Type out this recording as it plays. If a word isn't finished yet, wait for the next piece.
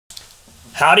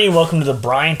Howdy and welcome to the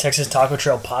Bryan, Texas Taco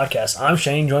Trail podcast. I'm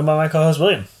Shane, joined by my co-host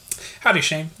William. Howdy,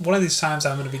 Shane. One of these times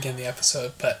I'm going to begin the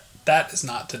episode, but that is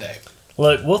not today.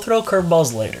 Look, we'll throw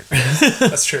curveballs later.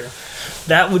 That's true.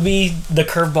 That would be the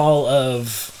curveball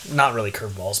of, not really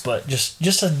curveballs, but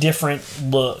just a different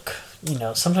look. You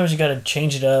know, sometimes you got to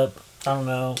change it up. I don't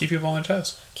know. Keep people on their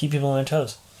toes. Keep people on their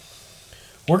toes.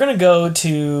 We're going to go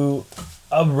to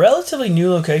a relatively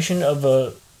new location of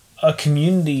a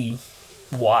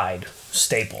community-wide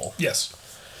staple. Yes.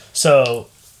 So,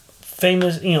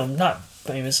 famous, not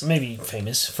famous, maybe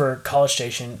famous for College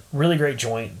Station. Really great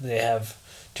joint. They have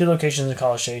 2 locations in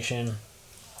College Station.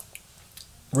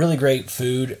 Really great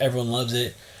food. Everyone loves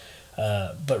it.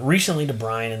 But recently to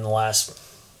Bryan in the last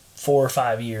 4 or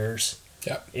 5 years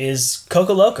is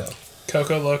Coco Loco.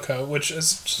 Coco Loco, which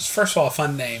is, just, first of all, a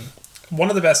fun name. One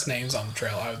of the best names on the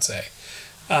trail, I would say.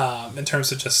 In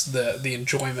terms of just the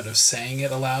enjoyment of saying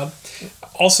it aloud.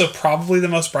 Also, probably the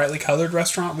most brightly colored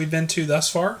restaurant we've been to thus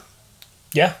far.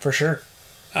 Yeah, for sure.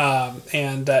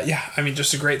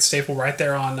 Just a great staple right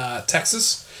there on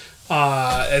Texas.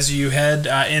 As you head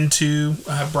into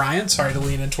Bryan, sorry to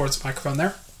lean in towards the microphone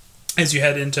there. As you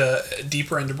head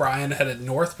deeper into Bryan, headed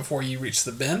north before you reach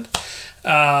the bend.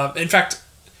 In fact,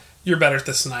 you're better at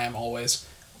this than I am always.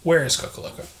 Where is Coco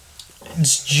Loco?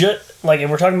 It's just like if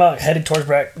we're talking about headed towards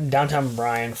downtown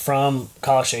Bryan from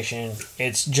College Station,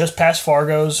 it's just past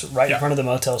Fargo's, right in front of the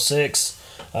Motel 6.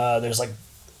 There's like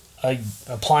a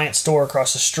appliance store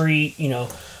across the street, a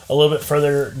little bit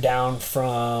further down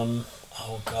from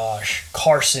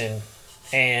Carson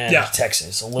and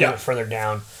Texas, a little bit further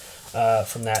down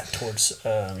from that towards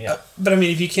but I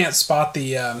mean, if you can't spot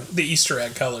the Easter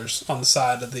egg colors on the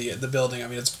side of the building, I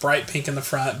mean, it's bright pink in the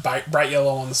front, bright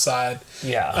yellow on the side,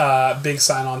 big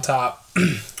sign on top.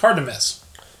 Hard to miss.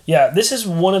 Yeah, this is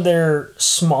one of their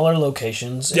smaller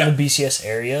locations in the BCS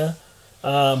area,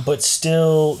 but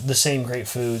still the same great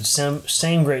food,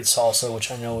 same great salsa, which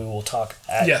I know we will talk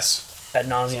ad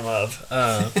nauseum of.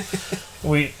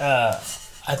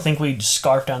 I think we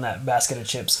scarfed down that basket of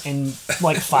chips in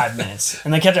like 5 minutes.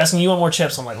 And they kept asking, you want more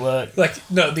chips? I'm like, look.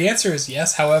 No, the answer is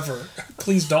yes. However,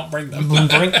 please don't bring them. Don't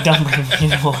bring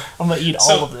me anymore. I'm going to eat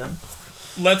all of them.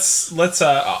 Let's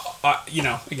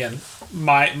again,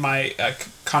 my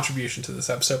contribution to this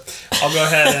episode. I'll go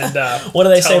ahead and what do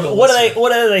they say?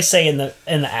 What do they say in the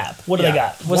app? What do they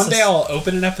got? One day I'll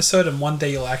open an episode, and one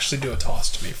day you'll actually do a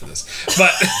toss to me for this.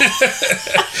 But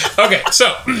okay,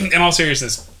 so in all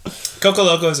seriousness, Coco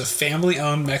Loco is a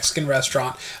family-owned Mexican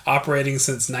restaurant operating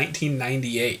since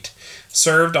 1998.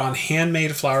 Served on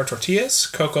handmade flour tortillas,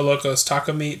 Coco Loco's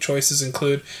taco meat choices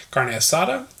include carne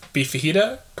asada, beef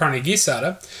fajita, carne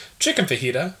guisada, chicken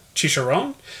fajita,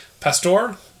 chicharrón,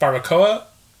 pastor, barbacoa,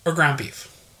 or ground beef.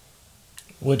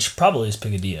 Which probably is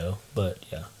picadillo, but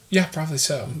yeah. Yeah, probably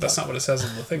so. That's not what it says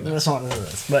in the thing, though. That's not what it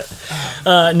is.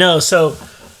 But, no, so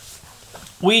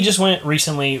we just went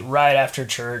recently, right after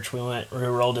church. We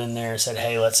rolled in there and said,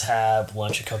 hey, let's have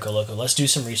lunch at Coco Loco. Let's do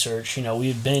some research. We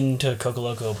had been to Coco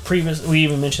Loco previously. We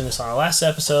even mentioned this on our last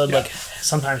episode. Yeah. Like,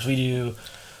 sometimes we do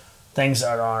things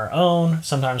on our own.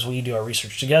 Sometimes we do our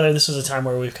research together. This was a time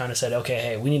where we've kind of said, okay,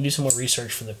 hey, we need to do some more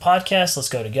research for the podcast. Let's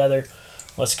go together.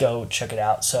 Let's go check it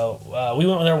out. So we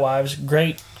went with our wives.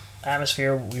 Great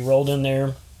atmosphere. We rolled in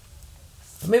there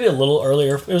maybe a little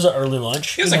earlier. It was an early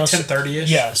lunch. It was like 10:30ish.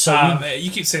 Yeah. So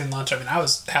you keep saying lunch. I mean, I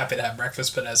was happy to have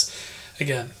breakfast, but as,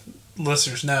 again,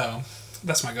 listeners know,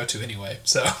 that's my go-to anyway.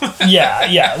 So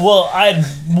yeah. Well, I'd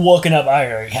woken up.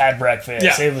 I already had breakfast.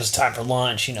 Yeah. It was time for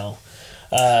lunch, I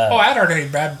had already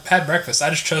had breakfast.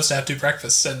 I just chose to have 2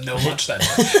 breakfasts and no lunch that day.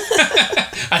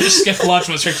 I just skipped lunch and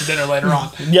went straight to dinner later on.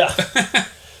 Yeah.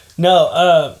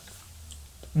 No,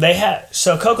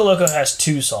 so Coco Loco has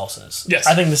 2 salsas. Yes.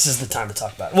 I think this is the time to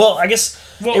talk about it. Well, I guess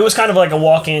it was kind of like a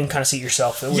walk-in, kind of seat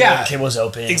yourself. The table was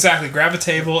open. Exactly. Grab a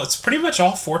table. It's pretty much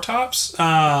all 4 tops.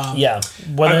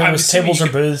 Whether it was tables or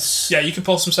booths. Yeah, you can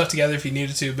pull some stuff together if you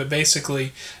needed to, but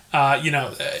basically, I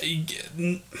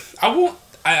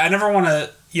never want to,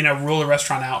 rule a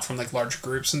restaurant out from like larger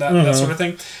groups and that sort of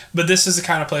thing. But this is the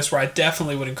kind of place where I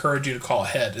definitely would encourage you to call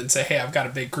ahead and say, hey, I've got a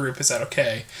big group. Is that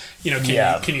okay?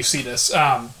 Can you see this?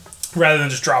 Rather than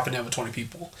just dropping in with 20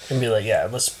 people. And be like,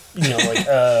 let's,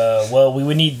 well, we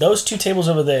would need those 2 tables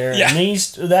over there, and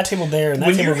that table there, and that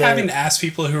table there. When you're having to ask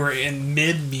people who are in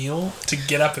mid-meal to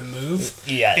get up and move,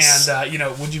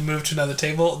 and, would you move to another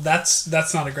table? That's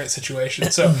not a great situation.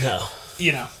 So, no.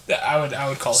 I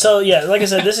would call it. So, like I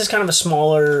said, this is kind of a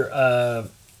smaller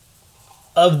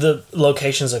of the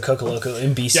locations of Coco Loco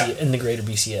in BC Yeah. in the greater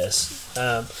BCS.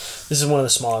 This is one of the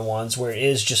smaller ones where it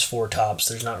is just 4 tops.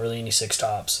 There's not really any 6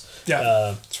 tops.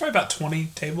 Yeah, it's probably about 20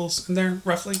 tables in there,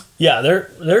 roughly. Yeah,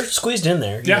 they're squeezed in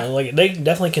there. Yeah. You know, like they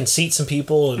definitely can seat some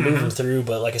people and move them through,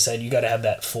 but like I said, you got to have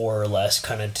that 4 or less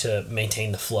kind of to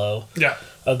maintain the flow Yeah.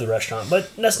 of the restaurant. But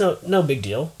that's no big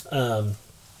deal.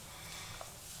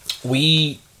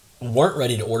 We weren't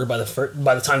ready to order by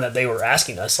the time that they were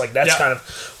asking us. Like that's kind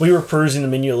of, we were perusing the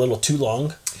menu a little too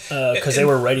long because they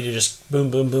were ready to just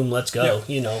boom, boom, boom, let's go.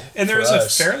 Yeah. You know, and there is a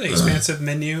fairly expansive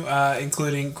menu,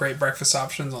 including great breakfast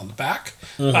options on the back.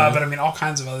 But I mean, all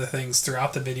kinds of other things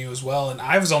throughout the menu as well. And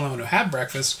I was the only one who had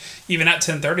breakfast. Even at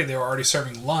 10:30, they were already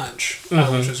serving lunch,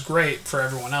 which was great for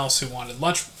everyone else who wanted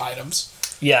lunch items.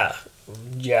 Yeah.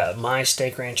 Yeah, my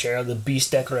steak ranchero, the beef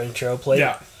steak ranchero plate.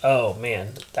 Yeah. Oh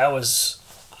man, that was,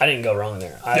 I didn't go wrong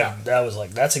there. That was like,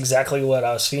 that's exactly what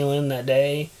I was feeling that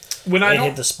day. When I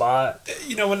hit the spot.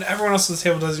 You know, when everyone else at the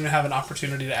table doesn't even have an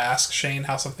opportunity to ask Shane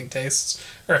how something tastes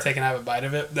or if they can have a bite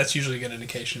of it, that's usually a good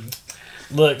indication.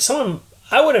 Look,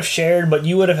 I would have shared, but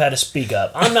you would have had to speak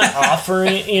up. I'm not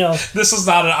offering, you know. This is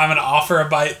not I'm going to offer a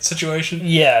bite situation.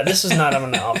 Yeah, this is not I'm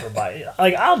going to offer a bite.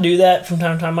 Like, I'll do that from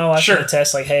time to time. My wife Sure. will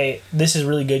test, like, hey, this is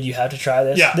really good. You have to try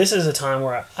this. Yeah. This is a time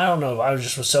where, I don't know, I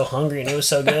was so hungry and it was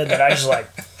so good that I just like,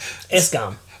 it's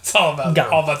gone. It's all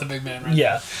about the big man, right?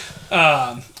 Yeah.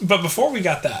 But before we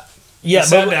got that, Yeah,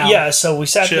 so we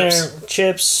sat Chips. there,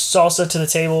 chips, salsa to the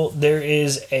table. There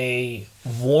is a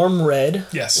warm red.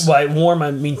 Yes. By warm, I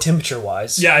mean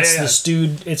temperature-wise. Yeah, it's yeah. the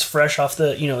stewed, it's fresh off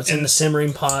the, it's in the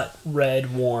simmering pot,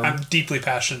 red, warm. I'm deeply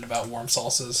passionate about warm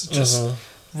salsas. Just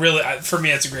really, for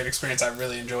me, it's a great experience. I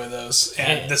really enjoy those,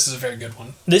 and this is a very good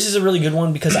one. This is a really good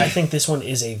one because I think this one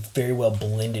is a very well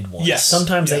blended one. Yes.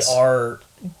 Sometimes they are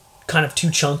kind of too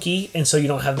chunky, and so you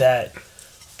don't have that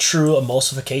true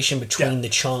emulsification between the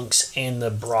chunks and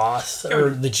the broth or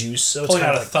the juice. So it's Pulling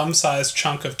kind out of a thumb-sized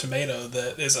chunk of tomato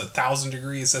that is 1,000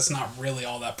 degrees, that's not really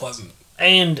all that pleasant.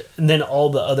 and then all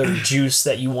the other juice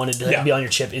that you wanted to be on your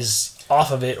chip is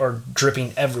off of it or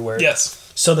dripping everywhere.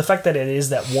 Yes. So the fact that it is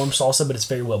that warm salsa, but it's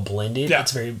very well blended,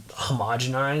 it's very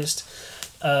homogenized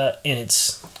in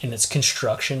its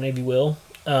construction, if you will.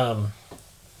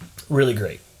 Really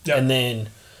great. Yep. And then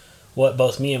what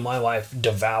both me and my wife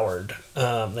devoured,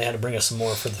 they had to bring us some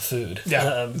more for the food.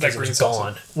 Yeah, that it green was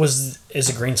salsa. is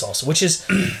a green salsa, which is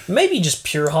maybe just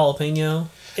pure jalapeno.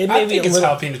 It I may be think a it's little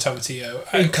jalapeno tomatillo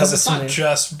because it's not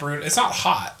just brutal. It's not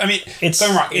hot. I mean, don't get me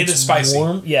wrong, it is spicy.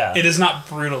 Warm, yeah. It is not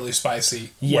brutally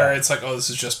spicy. Yeah. Where it's like, oh, this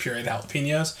is just pureed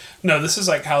jalapenos. No, this is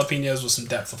like jalapenos with some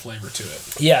depth of flavor to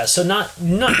it. Yeah, so not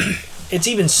it's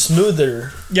even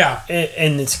smoother. Yeah.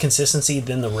 In its consistency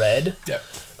than the red. Yep.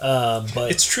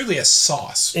 But It's truly a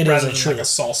sauce It is rather a than true- like a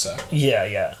salsa.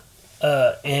 yeah.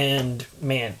 And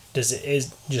man, it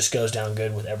just goes down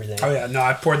good with everything. Oh yeah, no,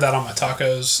 I poured that on my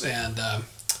tacos and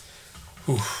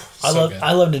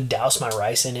I love to douse my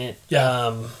rice in it.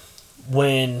 Yeah.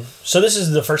 So this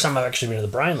is the first time I've actually been to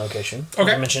the Bryan location. Okay.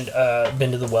 Like I mentioned,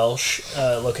 been to the Welsh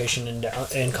location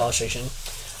in College Station,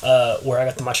 where I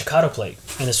got the machacado plate,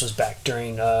 and this was back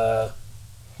during the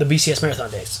BCS marathon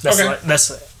days.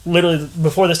 That's literally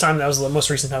before this time. That was the most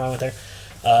recent time I went there.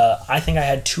 I think I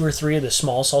had 2 or 3 of the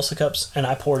small salsa cups, and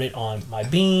I poured it on my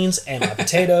beans and my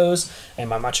potatoes and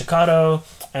my machacado,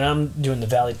 and I'm doing the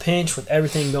Valley Pinch with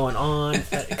everything going on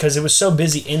because it was so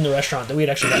busy in the restaurant that we had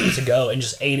actually gotten to go and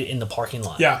just ate it in the parking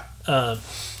lot. Yeah.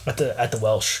 At the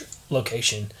Welsh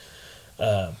location,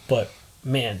 but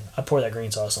man, I pour that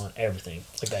green sauce on everything,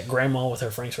 like that grandma with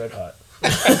her Frank's Red Hot.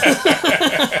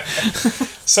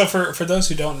 So for those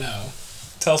who don't know,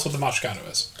 tell us what the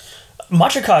machacado is.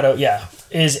 Machacado,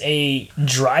 is a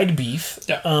dried beef.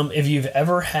 Yeah. If you've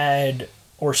ever had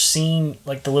or seen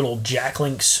like the little Jack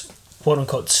Link's quote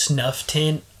unquote snuff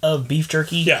tin of beef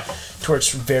jerky, to where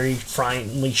it's very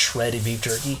finely shredded beef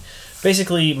jerky.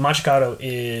 Basically, machacado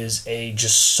is a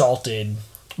just salted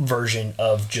version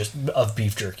of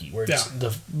beef jerky, where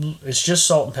it's just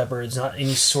salt and pepper. It's not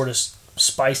any sort of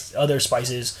other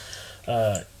spices.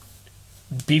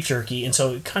 Beef jerky, and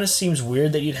so it kind of seems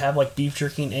weird that you'd have like beef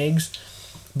jerky and eggs,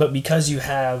 but because you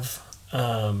have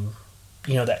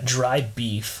that dried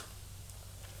beef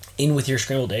in with your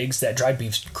scrambled eggs, that dried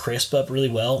beef's crisp up really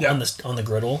well on the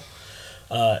griddle.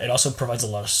 It also provides a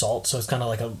lot of salt, so it's kind of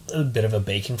like a bit of a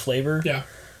bacon flavor.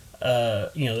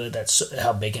 That's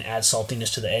how bacon adds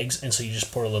saltiness to the eggs, and so you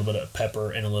just pour a little bit of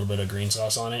pepper and a little bit of green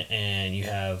sauce on it, and you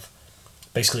have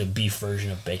basically a beef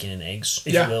version of bacon and eggs,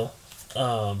 if you will.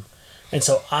 And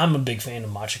so I'm a big fan of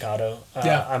machacado.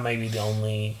 I may be the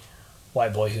only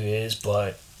white boy who is,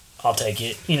 but I'll take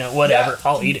it. Whatever. Yeah.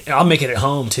 I'll eat it. I'll make it at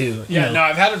home too. Yeah, no,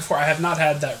 I've had it before. I have not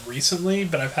had that recently,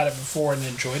 but I've had it before and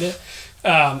enjoyed it.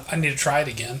 I need to try it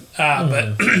again.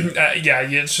 But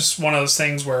it's just one of those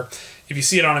things where if you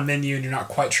see it on a menu and you're not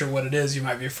quite sure what it is, you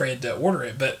might be afraid to order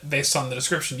it. But based on the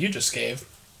description you just gave,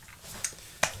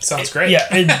 it sounds great.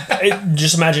 Yeah,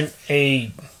 just imagine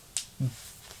a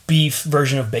beef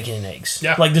version of bacon and eggs.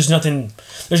 Yeah. Like there's nothing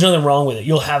wrong with it.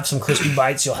 You'll have some crispy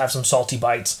bites, you'll have some salty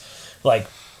bites. Like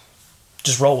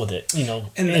just roll with it,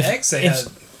 And the eggs they had.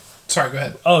 Sorry, go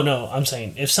ahead. Oh no, I'm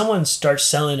saying if someone starts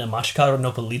selling a machacado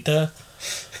nopalita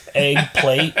egg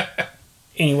plate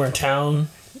anywhere in town,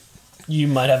 you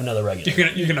might have another regular.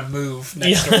 You're gonna move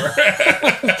next door.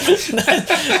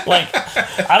 Like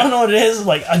I don't know what it is.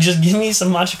 Like just give me some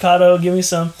machacado, give me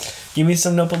some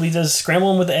nopalitas,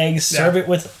 scramble them with eggs, serve it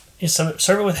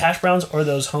with hash browns or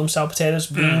those home style potatoes,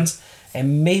 beans,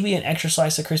 and maybe an extra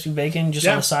slice of crispy bacon just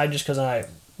on the side, just because I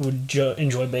would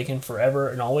enjoy bacon forever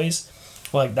and always.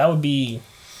 Like that would be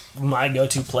my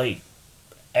go-to plate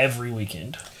every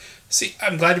weekend. See,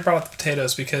 I'm glad you brought up the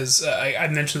potatoes because I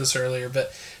mentioned this earlier,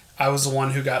 but I was the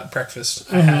one who got breakfast.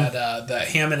 Mm-hmm. I had the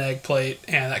ham and egg plate,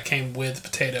 and that came with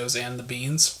potatoes and the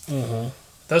beans. Mm-hmm.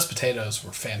 Those potatoes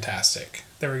were fantastic.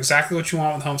 They were exactly what you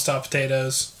want with home-style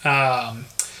potatoes.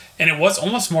 And it was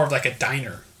almost more of like a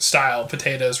diner-style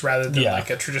potatoes rather than like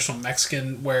a traditional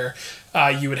Mexican where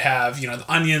you would have, the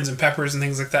onions and peppers and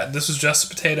things like that. This was just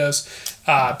the potatoes.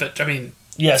 But, I mean,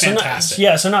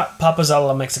 fantastic. So not papas a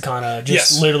la Mexicana,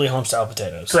 just literally home-style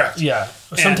potatoes. Correct. Yeah.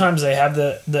 Sometimes they have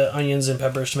the onions and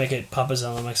peppers to make it papas a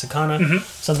la Mexicana. Mm-hmm.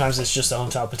 Sometimes it's just the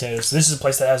home-style potatoes. This is a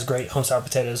place that has great home-style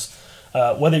potatoes.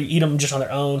 Whether you eat them just on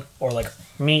their own or like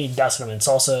me, dousing them in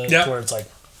salsa, where it's like,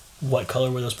 what color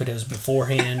were those potatoes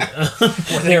beforehand?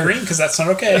 Were they green? Because that's not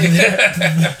okay.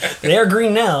 They are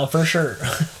green now, for sure.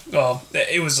 Well,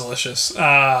 it was delicious.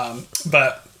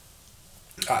 But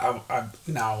I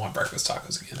now I want breakfast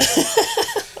tacos again.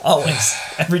 Always.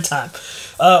 Every time.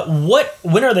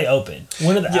 When are they open?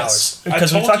 When are the hours?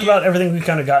 Because we talked about everything we've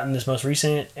kind of gotten this most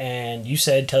recent, and you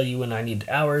said tell you when I need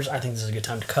hours. I think this is a good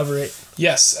time to cover it.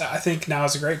 Yes, I think now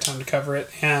is a great time to cover it.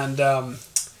 And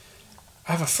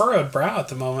I have a furrowed brow at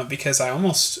the moment because I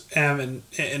almost am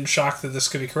in shock that this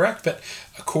could be correct. But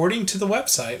according to the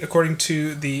website, according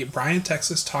to the Bryan,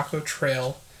 Texas Taco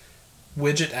Trail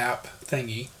widget app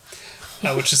thingy,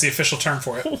 which is the official term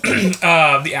for it,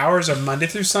 the hours are Monday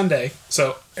through Sunday,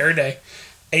 so every day,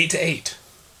 8 to 8.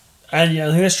 And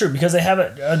I think that's true because they have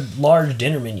a large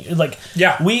dinner menu. Like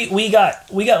we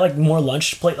got like more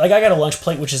lunch plate. Like I got a lunch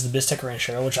plate, which is the bistec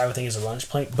ranchero, which I would think is a lunch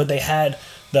plate. But they had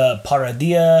the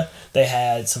paradilla. They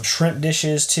had some shrimp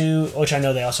dishes too, which I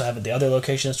know they also have at the other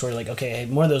locations. Where like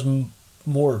more of those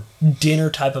more dinner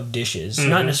type of dishes. Mm-hmm.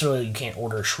 Not necessarily you can't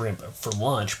order shrimp for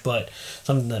lunch, but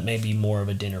something that may be more of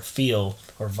a dinner feel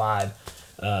or vibe.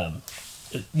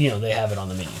 They have it on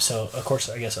the menu. So of course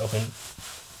I guess open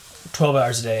 12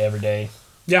 hours a day, every day.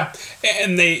 Yeah,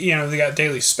 and they got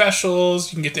daily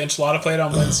specials. You can get the enchilada plate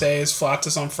on Wednesdays,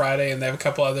 flautas on Friday, and they have a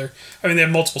couple other. I mean, they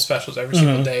have multiple specials every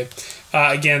single day.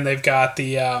 Again, they've got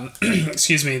the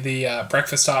the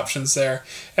breakfast options there.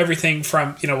 Everything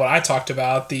from what I talked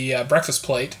about, the breakfast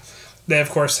plate. They of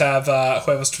course have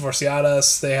huevos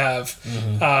divorciadas. They have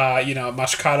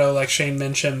machacado, like Shane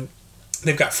mentioned.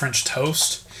 They've got French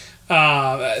toast.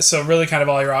 So really kind of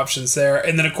all your options there.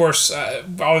 And then, of course, I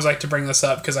always like to bring this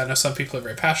up because I know some people are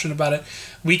very passionate about it.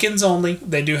 Weekends only,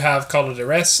 they do have caldo de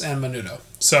res and menudo.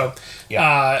 So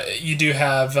you do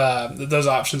have those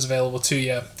options available to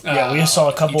you. We saw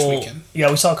a couple. Yeah,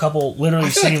 we saw a couple literally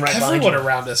sitting right behind you. Everyone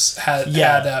around us had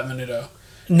menudo.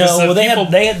 No,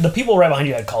 they had the people right behind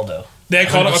you had caldo. They had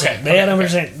caldo. Okay, they had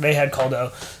 100%. They had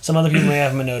caldo. Some other people may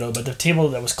have menudo, but the table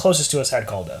that was closest to us had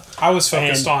caldo. I was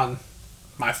focused on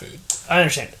my food. I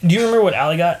understand. Do you remember what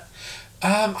Allie got?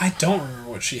 I don't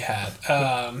remember what she had.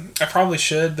 I probably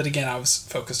should, but again, I was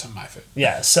focused on my food.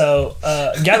 Yeah, so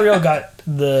Gabrielle got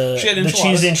the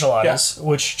cheese enchiladas,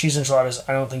 which cheese enchiladas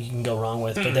I don't think you can go wrong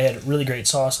with, but they had really great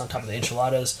sauce on top of the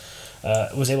enchiladas.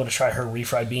 Was able to try her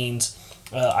refried beans.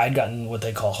 I'd gotten what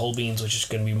they call whole beans, which is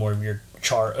going to be more of your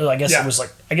char. I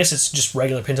guess it's just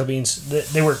regular pinto beans.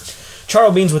 They were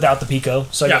charro beans without the pico,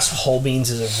 so I guess whole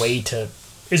beans is a way to...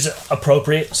 is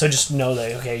appropriate, so just know that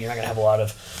you're not gonna have a lot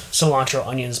of cilantro,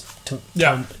 onions,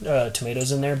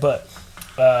 tomatoes in there. But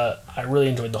I really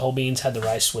enjoyed the whole beans. Had the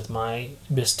rice with my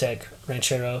bistec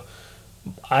ranchero.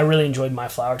 I really enjoyed my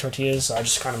flour tortillas. So I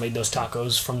just kind of made those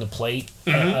tacos from the plate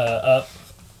up.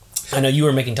 I know you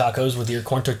were making tacos with your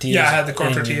corn tortillas. Yeah, I had the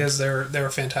corn tortillas. They were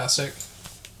fantastic.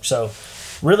 So,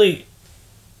 really,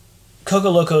 Coco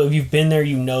Loco. If you've been there,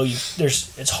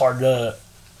 it's hard to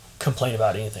complain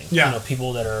about anything. Yeah. You know,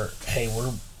 people that are, hey,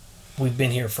 we've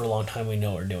been here for a long time. We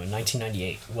know what we're doing.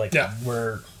 1998. Like,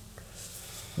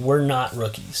 we're not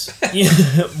rookies.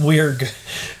 We're good.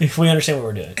 We understand what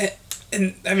we're doing.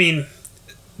 And I mean,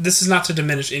 this is not to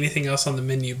diminish anything else on the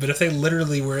menu, but if they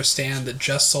literally were a stand that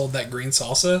just sold that green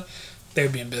salsa, they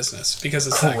would be in business because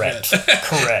it's correct. that good.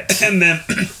 Correct. And then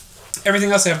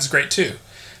everything else they have is great too.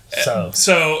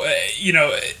 So you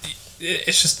know,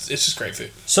 it's just great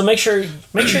food. So make sure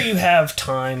you have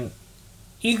time.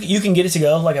 You can get it to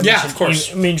go, like I mentioned. Of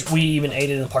course. I mean, we even ate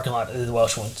it in the parking lot of the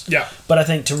Welsh ones. Yeah. But I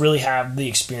think to really have the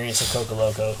experience of Coco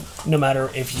Loco, no matter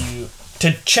if you...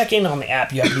 To check in on the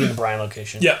app, you have to be in the Bryan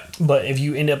location. Yeah. But if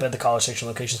you end up at the College Station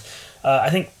locations,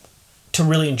 I think to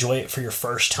really enjoy it for your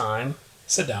first time...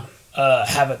 Sit down.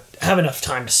 Have enough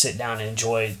time to sit down and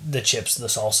enjoy the chips, the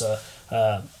salsa.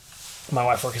 My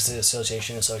wife works at the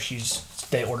association, and so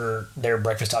they order their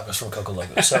breakfast tacos from Coco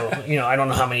Loco. So, you know, I don't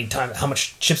know how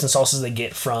much chips and salsas they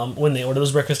get from when they order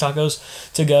those breakfast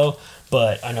tacos to go,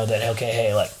 but I know that, okay,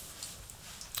 hey, like,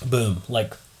 boom,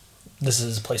 like, this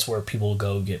is a place where people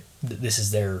go this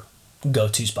is their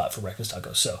go-to spot for breakfast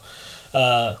tacos. So,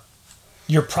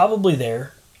 you're probably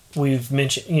there. We've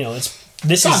mentioned, you know,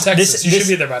 Texas. You should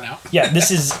be there by now. Yeah,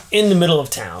 this is in the middle of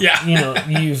town. Yeah. You know,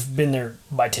 you've been there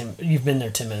 10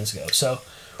 minutes ago. So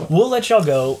we'll let y'all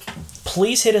go.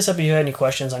 Please hit us up if you have any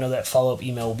questions. I know that follow-up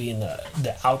email will be in the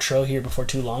outro here before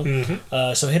too long.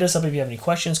 Mm-hmm. So hit us up if you have any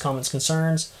questions, comments,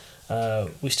 concerns.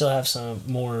 We still have some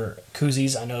more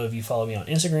koozies. I know if you follow me on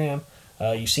Instagram,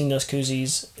 you've seen those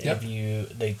koozies. Yep.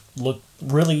 They look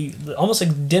really almost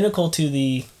identical to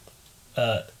the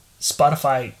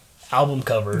Spotify album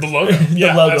cover. The logo.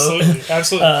 Yeah, logo.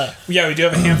 Absolutely. Yeah, we do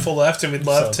have a handful left, and we'd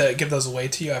love to give those away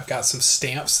to you. I've got some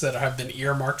stamps that have been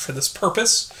earmarked for this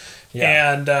purpose.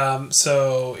 Yeah. And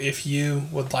so if you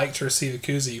would like to receive a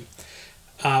koozie,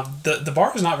 the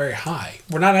bar is not very high.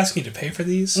 We're not asking you to pay for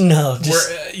these. No.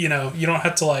 You don't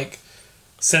have to, like,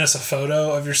 send us a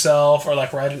photo of yourself or,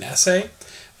 like, write an essay.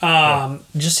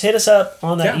 Just hit us up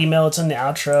on that email. It's in the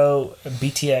outro,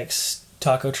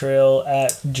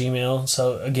 btxtacotrail@gmail.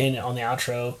 So again, on the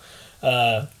outro.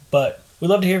 But we'd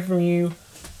love to hear from you.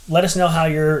 Let us know how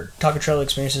your Taco Trail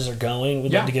experiences are going.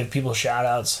 We'd love to give people shout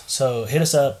outs. So hit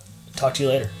us up. Talk to you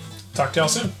later. Talk to y'all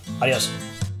soon. Adios.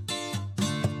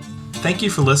 Thank you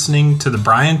for listening to the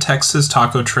Bryan, Texas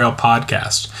Taco Trail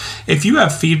podcast. If you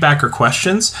have feedback or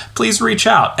questions, please reach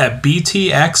out at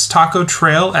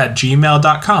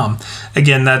btxtacotrail@gmail.com.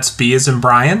 Again, that's B as in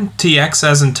Brian, TX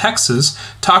as in Texas,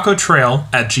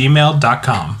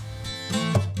 tacotrail@gmail.com.